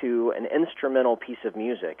listen to an instrumental piece of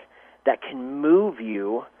music that can move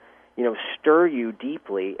you, stir you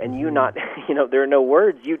deeply, and you not, there are no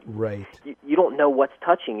words. You don't know what's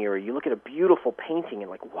touching you, or you look at a beautiful painting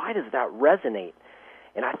and why does that resonate?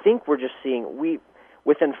 And I think we're just seeing, we,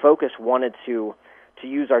 within Focus, wanted to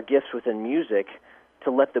use our gifts within music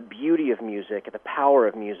to let the beauty of music, the power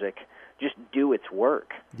of music, just do its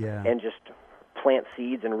work. Yeah. And just plant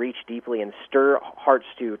seeds and reach deeply and stir hearts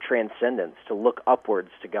to transcendence, to look upwards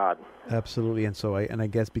to God. Absolutely. And so I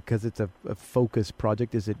guess because it's a Focus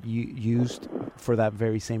project, is it used for that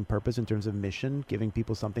very same purpose in terms of mission, giving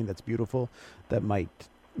people something that's beautiful that might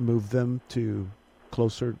move them to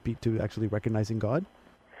closer to actually recognizing God?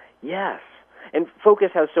 Yes. And Focus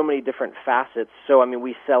has so many different facets. So,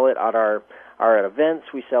 we sell it at our events.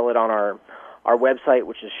 We sell it on our website,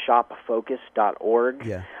 which is shopfocus.org.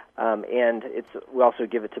 Yeah. And we also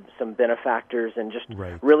give it to some benefactors and just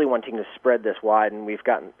really wanting to spread this wide, and we've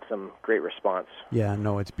gotten some great response. Yeah,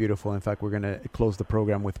 no, it's beautiful. In fact, we're going to close the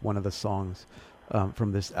program with one of the songs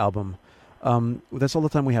from this album. That's all the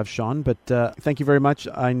time we have, Sean, but thank you very much.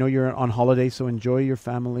 I know you're on holiday, so enjoy your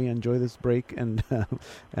family, enjoy this break, and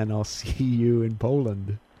I'll see you in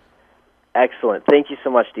Poland. Excellent. Thank you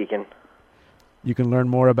so much, Deacon. You can learn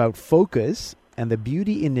more about Focus and the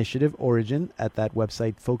Beauty Initiative Origin at that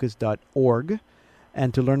website, focus.org.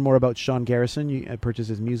 And to learn more about Sean Garrison, you purchase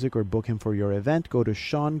his music or book him for your event, go to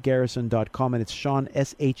SeanGarrison.com, and it's Sean,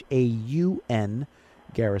 S-H-A-U-N,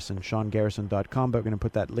 Garrison, SeanGarrison.com. But we're going to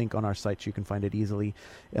put that link on our site so you can find it easily.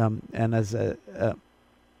 Put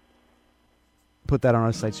that on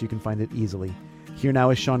our site so you can find it easily. Here now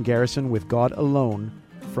is Sean Garrison with God Alone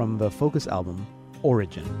from the Focus album,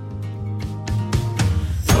 Origin.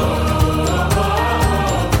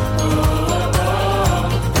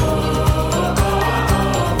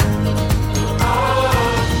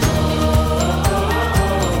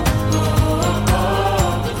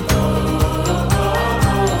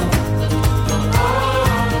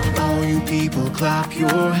 Clap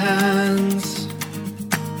your hands,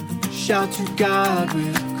 shout to God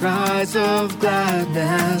with cries of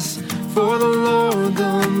gladness. For the Lord,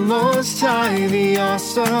 the Most High, the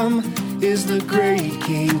Awesome, is the great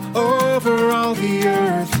King over all the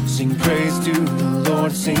earth. Sing praise to the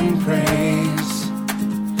Lord, sing praise.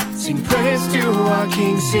 Sing praise to our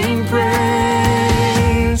King, sing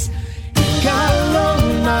praise. In God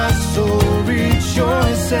alone my soul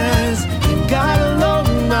rejoices. In God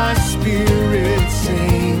alone my spirit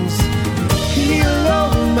sings. He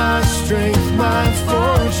alone my strength, my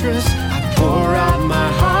fortress. I pour out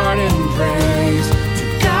my heart in praise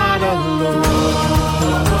to God alone.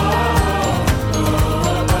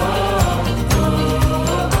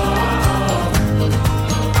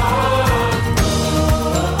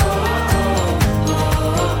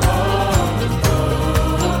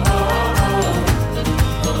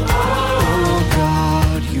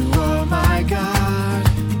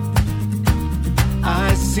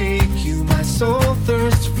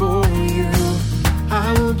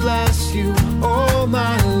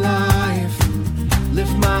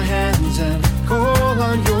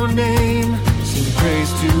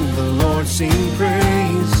 Sing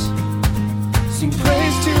praise. Sing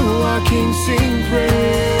praise to our King, sing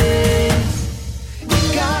praise.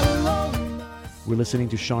 God alone. We're listening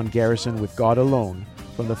to Sean Garrison with God Alone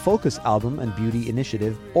from the Focus album and beauty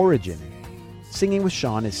initiative Origin. Singing with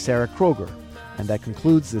Sean is Sarah Kroger. And that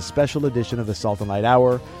concludes this special edition of the Salt and Light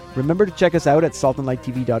Hour. Remember to check us out at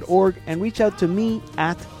saltandlighttv.org and reach out to me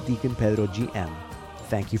at Deacon Pedro GM.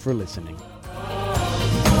 Thank you for listening.